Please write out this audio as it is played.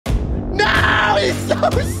He's so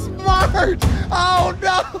smart! Oh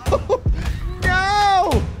no!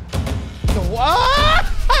 No!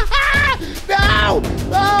 No!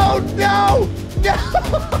 Oh no! No!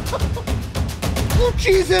 Oh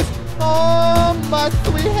Jesus! Oh my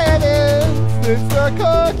sweet heavens! It's the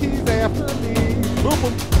cookies after me. Boom,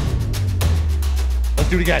 boom. Let's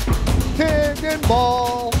do it again. Tendon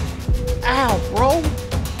ball. Ow, bro.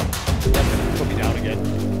 Put me down again.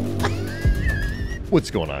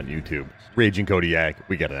 What's going on, YouTube? Raging Kodiak,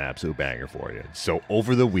 we got an absolute banger for you. So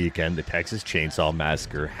over the weekend, the Texas Chainsaw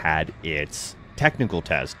Massacre had its technical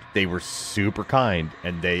test. They were super kind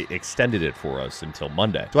and they extended it for us until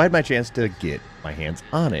Monday. So I had my chance to get my hands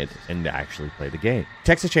on it and actually play the game.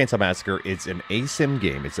 Texas Chainsaw Massacre, it's an ASIM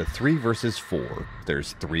game. It's a 3 versus 4.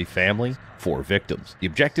 There's 3 family, 4 victims. The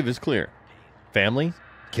objective is clear. Family,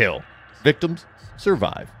 kill. Victims,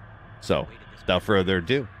 survive. So, without further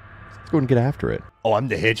ado, let's go and get after it. Oh, I'm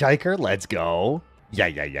the hitchhiker? Let's go. Yeah.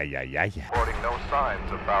 Reporting no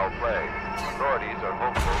signs of foul play. Authorities are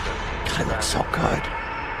hopeful that... God, it looks so good.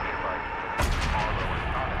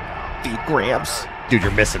 Feed Gramps. Dude,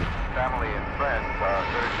 you're missing. Family and friends are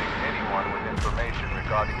urging anyone with information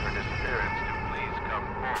regarding her disappearance to please come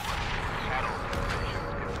forward. Shadow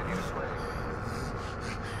operations continue to play.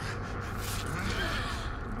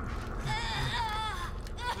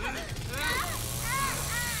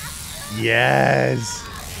 Yes.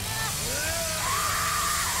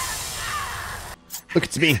 Look,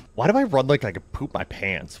 it's me. Why do I run like I could poop my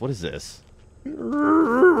pants? What is this? It's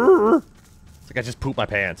like I just pooped my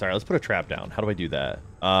pants. All right, let's put a trap down. How do I do that?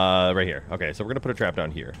 Right here. Okay, so we're going to put a trap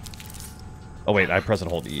down here. Oh, wait, I press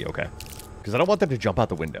and hold E. Okay. Because I don't want them to jump out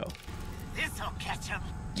the window. This'll catch him.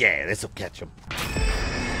 Yeah, this'll catch him.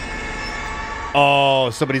 Oh,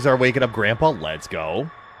 somebody's our waking up grandpa. Let's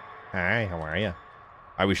go. Hi, how are you? All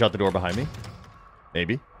right, we shut the door behind me.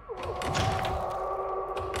 Maybe.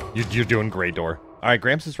 You're doing great, door. All right,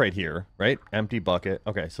 Gramps is right here, right? Empty bucket.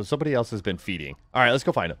 Okay, so somebody else has been feeding. All right, let's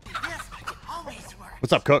go find him. This always works.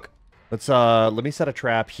 What's up, Cook? Let me set a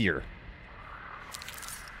trap here.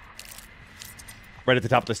 Right at the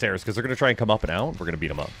top of the stairs, because they're going to try and come up and out. We're going to beat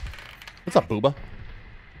them up. What's up, Booba?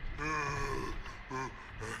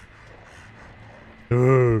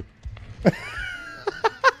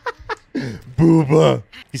 Booba.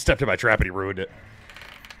 He stepped in my trap and he ruined it.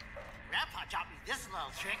 Grandpa taught me this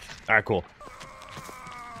little trick. All right, cool.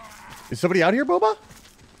 Is somebody out here, Booba?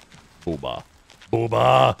 Booba.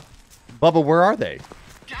 Booba. Bubba, where are they?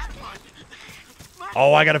 Got one.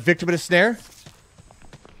 Oh, I got a victim in a snare?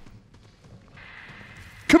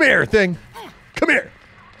 Come here, thing. Come here.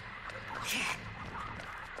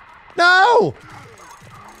 No!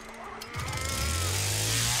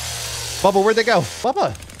 Bubba, where'd they go?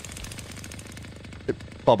 Bubba.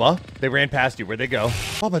 Bubba, they ran past you. Where'd they go?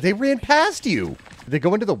 Bubba, they ran past you. Did they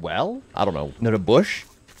go into the well? I don't know. No, the bush?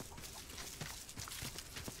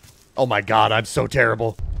 Oh my God, I'm so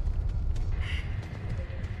terrible.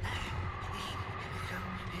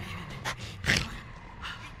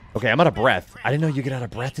 Okay, I'm out of breath. I didn't know you get out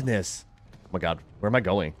of breath in this. Oh my God, where am I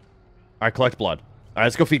going? All right, collect blood. All right,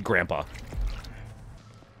 let's go feed Grandpa.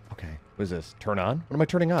 Okay, what is this? Turn on? What am I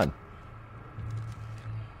turning on?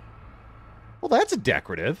 Well, that's a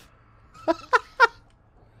decorative.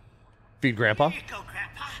 Feed Grandpa. Here you go,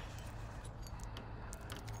 Grandpa.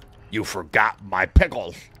 You forgot my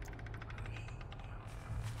pickles.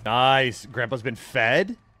 Nice. Grandpa's been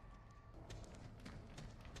fed.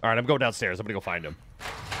 All right, I'm going downstairs. I'm going to go find him.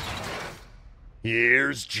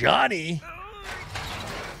 Here's Johnny.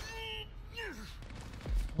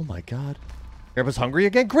 Oh, my God. Grandpa's hungry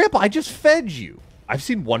again? Grandpa, I just fed you. I've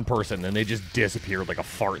seen one person, and they just disappeared like a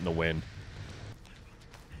fart in the wind.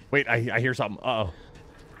 Wait, I hear something. Uh-oh.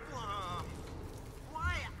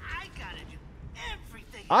 Why I gotta do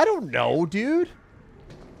everything? I don't know, dude.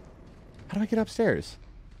 How do I get upstairs?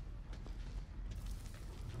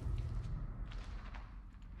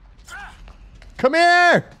 Come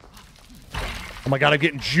here! Oh my God, I'm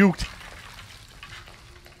getting juked.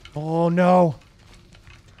 Oh no.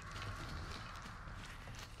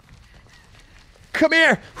 Come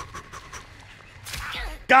here!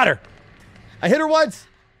 Got her. I hit her once.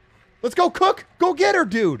 Let's go, Cook. Go get her,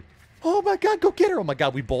 dude. Oh my God, go get her. Oh my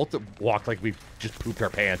God, we both walked like we just pooped our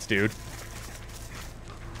pants, dude.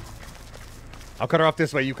 I'll cut her off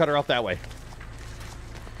this way. You cut her off that way.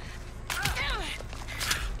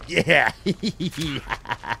 Yeah.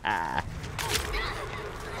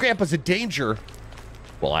 Grandpa's in danger.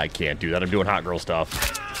 Well, I can't do that. I'm doing hot girl stuff.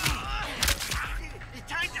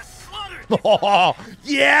 It's time to slaughter. Oh,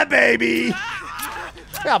 yeah, baby.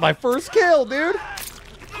 Got my first kill, dude.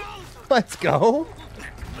 Let's go.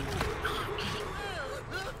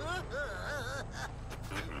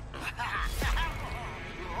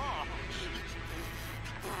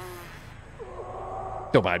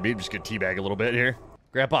 Don't mind me. I'm just gonna teabag a little bit here.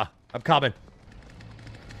 Grandpa, I'm coming.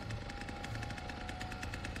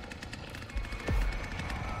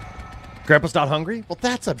 Grandpa's not hungry? Well,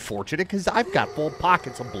 that's unfortunate because I've got full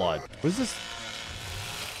pockets of blood. What is this?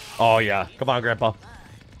 Oh, yeah. Come on, Grandpa.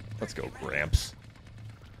 Let's go, Gramps.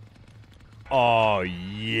 Oh,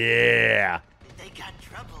 yeah. They got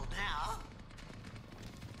trouble now.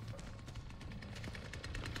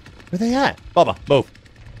 Where they at? Bubba, move.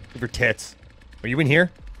 Move your tits. Are you in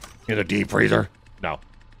here? In the deep freezer? No.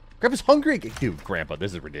 Grandpa's hungry. Dude, Grandpa,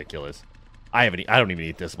 this is ridiculous. I don't even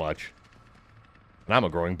eat this much. And I'm a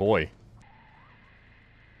growing boy.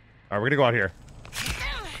 All right, we're gonna go out here.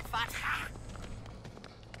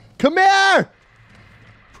 Come here!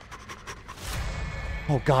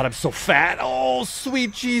 Oh, God, I'm so fat. Oh,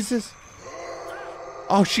 sweet Jesus.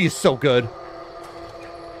 Oh, she is so good.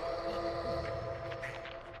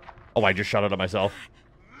 Oh, I just shot it at myself.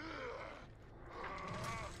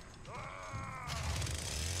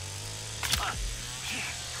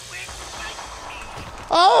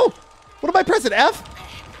 Oh! What am I pressing? F?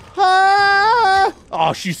 Ah!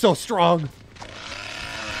 Oh, she's so strong.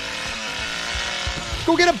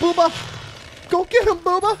 Go get him, Booba. Go get him,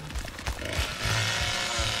 Booba.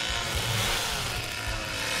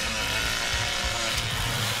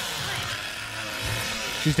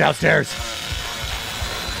 She's downstairs.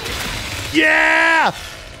 Yeah!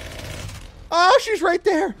 Oh, she's right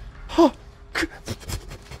there. Oh.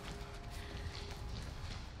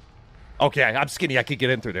 Okay, I'm skinny. I could get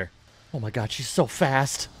in through there. Oh my God, she's so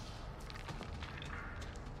fast.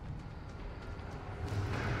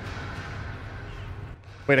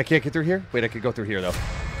 Wait, I can't get through here? Wait, I could go through here, though.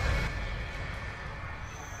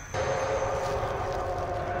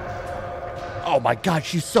 Oh my God,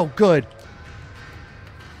 she's so good.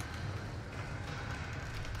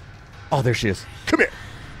 Oh, there she is. Come here.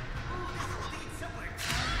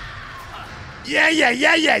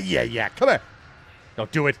 Yeah. Come here.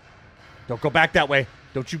 Don't do it. Don't go back that way.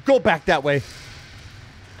 Don't you go back that way.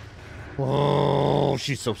 Oh,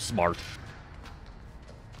 she's so smart.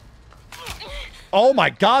 Oh my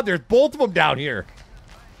God, there's both of them down here.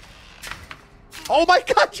 Oh my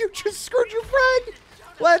God, you just screwed your friend.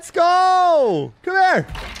 Let's go. Come here.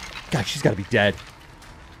 God, she's got to be dead.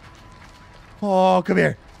 Oh, come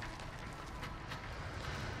here.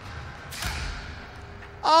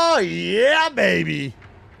 Oh, yeah, baby.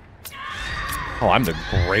 Oh, I'm the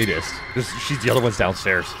greatest. She's the other one's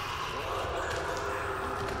downstairs.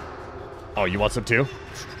 Oh, you want some too?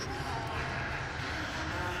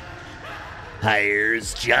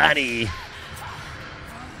 Here's Johnny.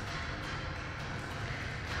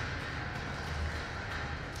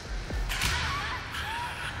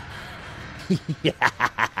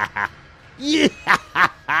 Yeah.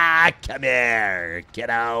 Yeah. Come here,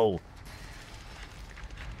 kiddo.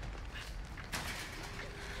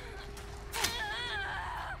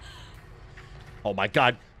 Oh my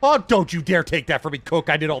God. Oh, don't you dare take that from me, Cook.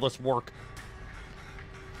 I did all this work.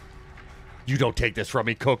 You don't take this from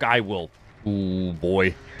me, Cook. I will. Ooh,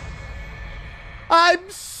 boy. I'm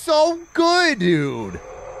so good, dude.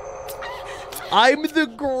 I'm the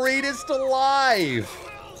greatest alive.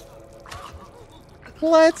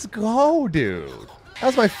 Let's go, dude. That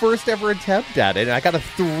was my first ever attempt at it, and I got a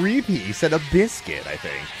 3-piece and a biscuit, I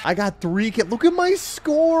think. I got 3. Look at my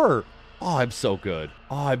score. Oh, I'm so good.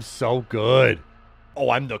 Oh, I'm so good. Oh,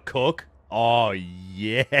 I'm the cook? Oh,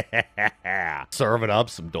 yeah. Serving up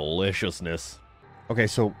some deliciousness. Okay,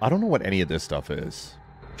 so I don't know what any of this stuff is.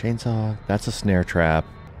 Chainsaw, that's a snare trap.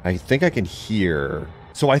 I think I can hear.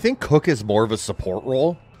 So I think Cook is more of a support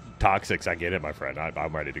role. Toxics, I get it, my friend.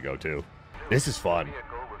 I'm ready to go, too. This is fun.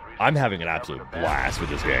 I'm having an absolute blast with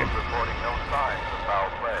this game.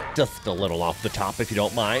 Just a little off the top, if you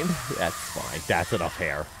don't mind. That's fine. That's enough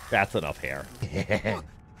hair. That's enough hair.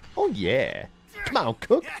 Oh, yeah. Come on,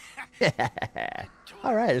 Cook.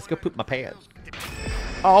 All right, let's go poop my pants.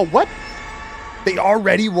 Oh, what? They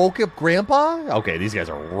already woke up Grandpa? Okay, these guys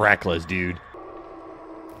are reckless, dude.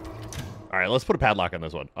 All right, let's put a padlock on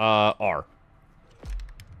this one. R.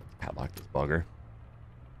 Padlock this bugger.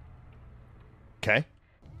 Okay.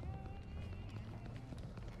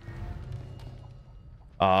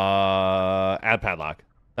 Add padlock.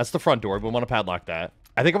 That's the front door. We want to padlock that.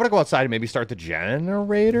 I think I'm going to go outside and maybe start the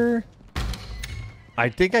generator. I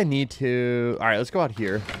think I need to... All right, let's go out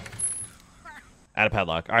here. Add a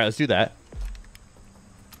padlock. All right, let's do that.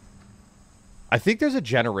 I think there's a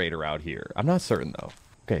generator out here. I'm not certain, though.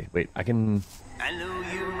 Okay, wait. I can... I know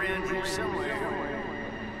you around here somewhere.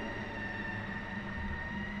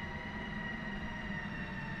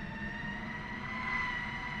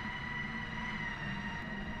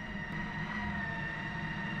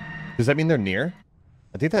 Does that mean they're near?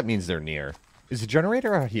 I think that means they're near. Is the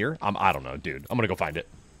generator out here? I don't know, dude. I'm gonna go find it.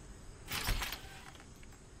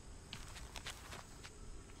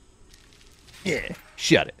 Yeah,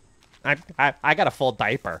 shut it. I got a full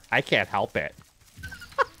diaper. I can't help it.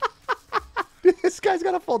 This guy's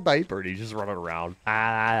got a full diaper and he's just running around.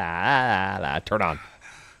 Turn on.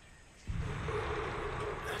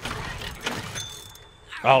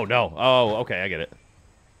 Oh, no. Oh, okay, I get it.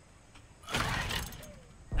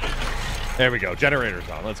 There we go. Generator's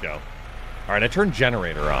on. Let's go. All right, I turned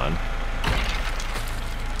generator on.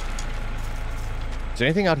 Is there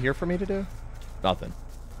anything out here for me to do? Nothing.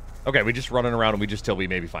 Okay, we just running around and we just till we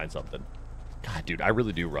maybe find something. God, dude, I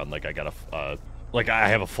really do run like I got a, like I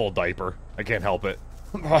have a full diaper. I can't help it.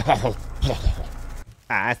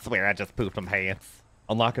 I swear I just pooped some pants.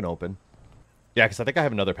 Unlock and open. Yeah, because I think I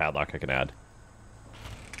have another padlock I can add.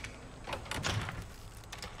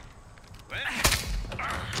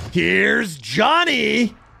 Here's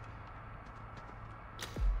Johnny!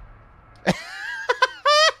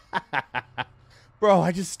 Bro,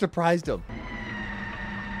 I just surprised him.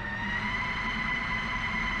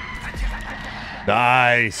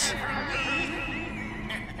 Nice.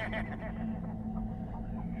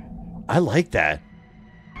 I like that.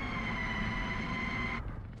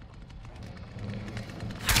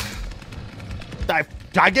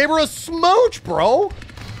 I gave her a smooch, bro.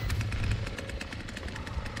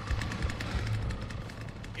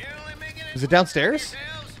 Is it downstairs?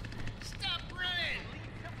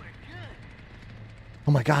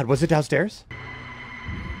 Oh my God, was it downstairs?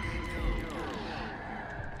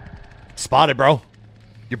 Spotted, bro.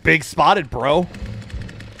 You're big spotted, bro. All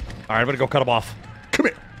right, I'm gonna go cut him off. Come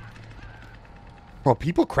here. Bro,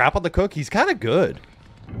 people crap on the cook. He's kind of good.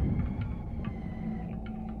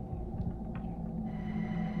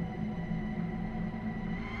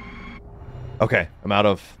 Okay, I'm out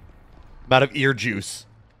of ear juice.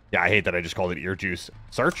 Yeah, I hate that I just called it ear juice.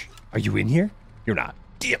 Search? Are you in here? You're not.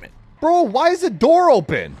 Damn it. Bro, why is the door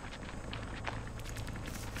open?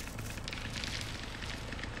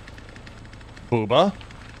 Booba.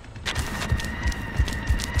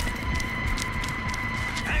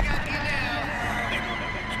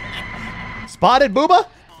 Spotted, Booba.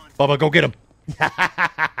 Bubba, go get him.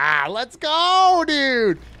 Let's go,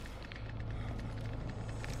 dude.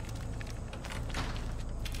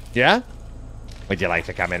 Yeah? Would you like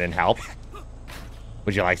to come in and help?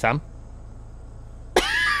 Would you like some?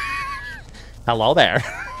 Hello there.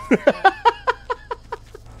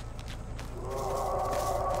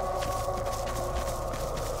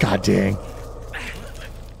 God dang.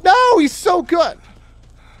 No, he's so good. All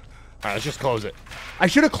right, let's just close it. I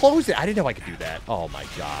should have closed it. I didn't know I could do that. Oh, my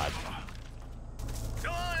God.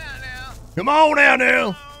 Come on out now. Come on out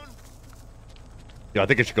now. Yo, I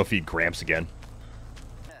think I should go feed Gramps again.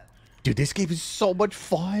 Dude, this game is so much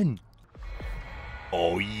fun.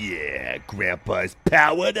 Oh, yeah. Grandpa's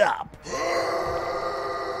powered up.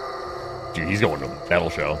 Dude, he's going to the metal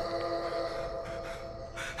show.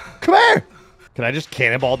 Come here. Can I just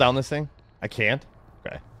cannonball down this thing? I can't?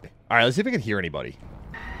 Okay. All right, let's see if I can hear anybody.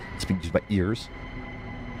 Speaking to my ears.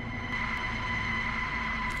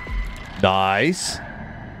 Nice.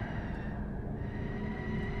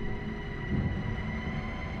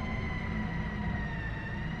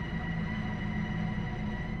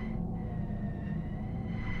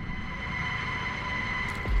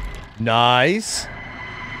 Nice.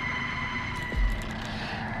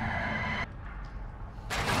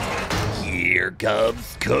 Here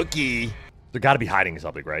comes Cookie. They're got to be hiding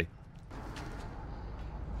something, right?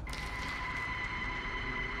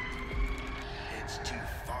 It's too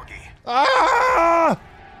foggy. Ah!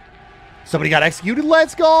 Somebody got executed.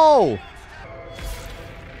 Let's go.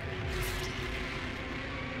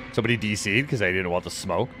 Somebody DC'd because I didn't want the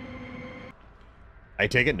smoke. I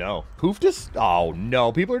take it? No. Poof just... Oh,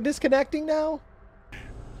 no. People are disconnecting now?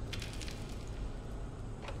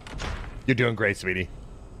 You're doing great, sweetie.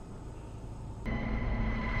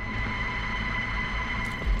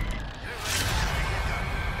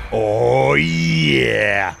 Oh,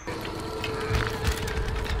 yeah.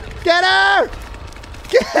 Get her!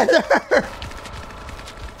 Get her!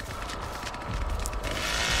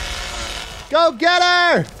 Go get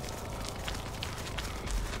her!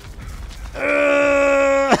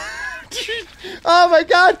 Oh my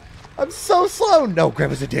God! I'm so slow! No,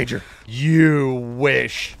 Grandma's in danger. You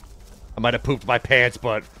wish. I might have pooped my pants,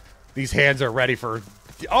 but these hands are ready for...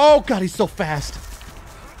 Oh God, he's so fast.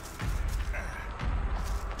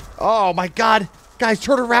 Oh my God. Guys,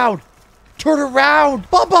 turn around. Turn around.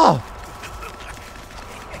 Bubba!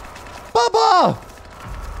 Bubba!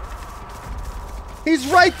 He's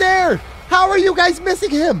right there! How are you guys missing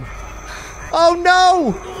him? Oh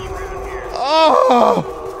no!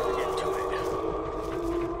 Oh!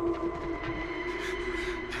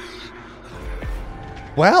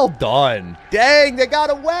 Well done. Dang, they got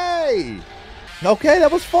away. Okay,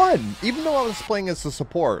 that was fun. Even though I was playing as a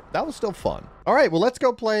support, that was still fun. All right, well, let's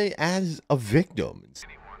go play as a victim.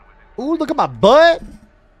 Ooh, look at my butt.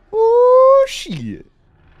 Ooh, shit.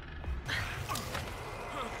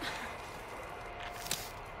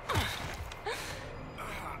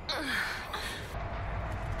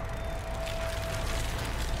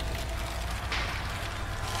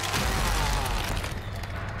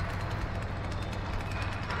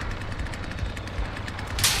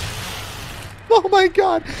 Oh my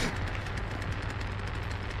god.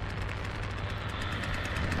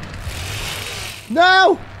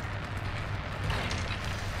 No!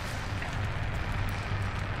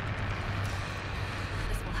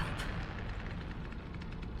 This will help.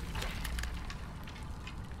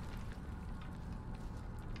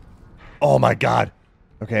 Oh my god.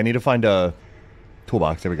 Okay, I need to find a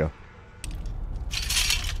toolbox. There we go. Might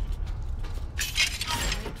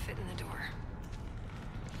fit in the door.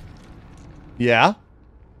 Yeah?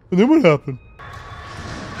 And then what happened?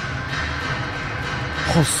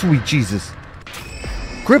 Oh, sweet Jesus.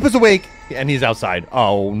 Grip is awake, and he's outside.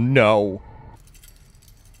 Oh, no.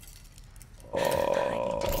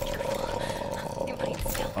 Oh,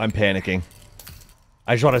 I'm panicking.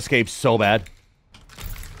 I just want to escape so bad.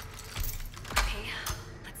 Okay,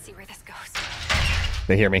 let's see where this goes.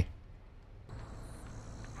 They hear me.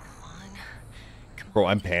 Come on. Bro,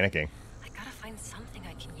 I'm panicking. I gotta find something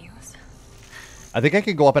I can use. I think I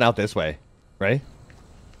can go up and out this way, right?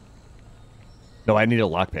 No, I need a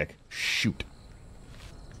lockpick. Shoot.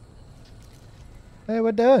 Hey,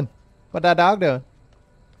 what doing? What that dog doing?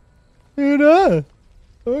 What you doing?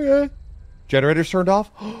 Okay. Generator's turned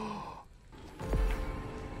off?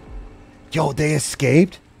 Yo, they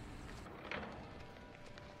escaped?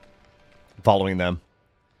 I'm following them.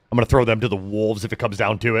 I'm gonna throw them to the wolves if it comes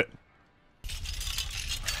down to it.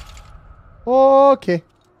 Okay.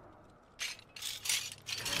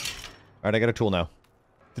 Alright, I got a tool now.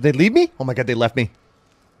 Did they leave me? Oh my god, they left me.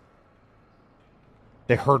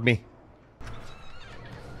 They heard me.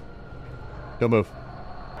 Don't move.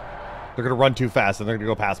 They're gonna run too fast and they're gonna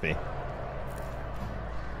go past me.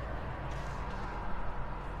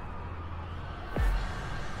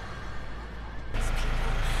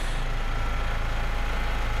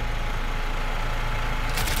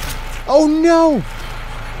 Oh no!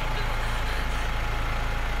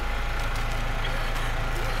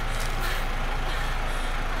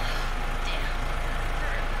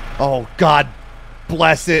 Oh God,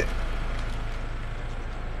 bless it.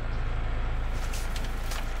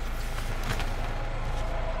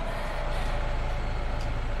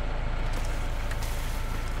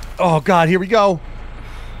 Oh God, here we go.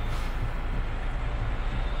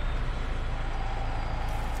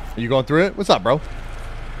 Are you going through it? What's up, bro? You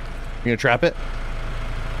gonna trap it?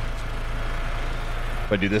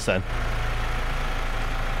 If I do this then.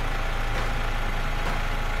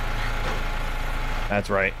 That's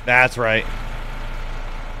right. That's right.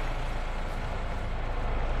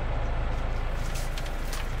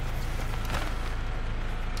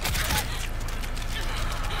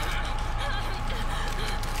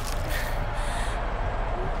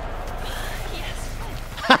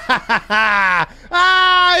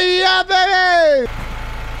 Ah, yeah, baby!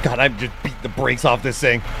 God, I'm just beating the brakes off this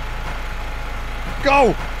thing.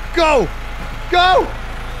 Go! Go! Go!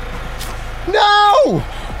 No!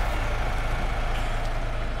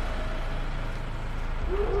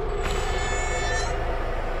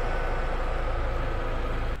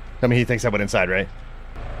 I mean, he thinks I went inside, right?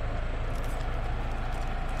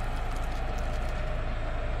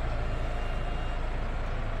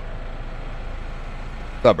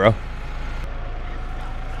 What's up, bro?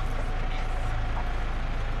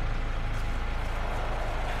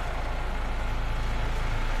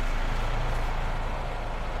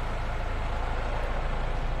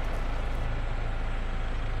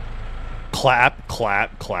 Clap,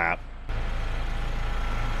 clap, clap.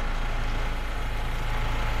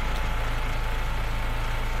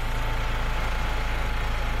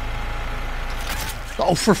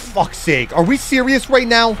 Oh, for fuck's sake. Are we serious right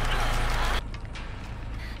now?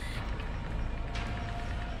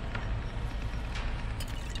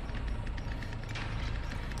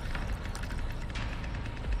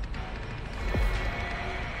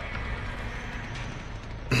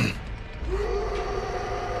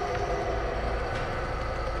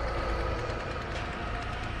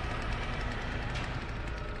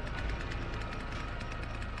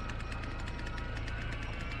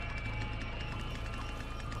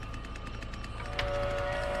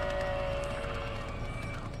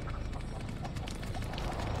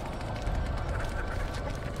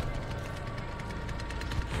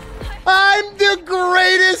 the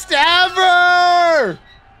greatest ever!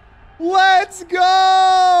 Let's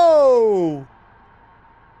go!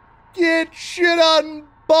 Get shit on,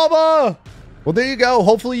 Bubba! Well, there you go.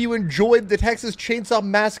 Hopefully you enjoyed the Texas Chainsaw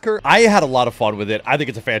Massacre. I had a lot of fun with it. I think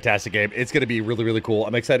it's a fantastic game. It's going to be really, really cool.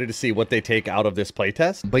 I'm excited to see what they take out of this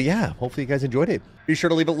playtest. But yeah, hopefully you guys enjoyed it. Be sure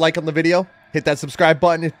to leave a like on the video. Hit that subscribe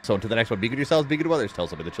button. So until the next one, be good to yourselves, be good to others. Tell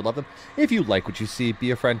somebody that you love them. If you like what you see,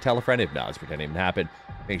 be a friend, tell a friend. If not, it's pretend it didn't happen.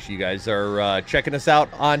 Make sure you guys are checking us out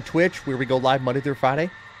on Twitch, where we go live Monday through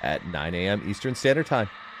Friday at 9 a.m. Eastern Standard Time.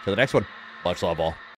 Till the next one, much love all.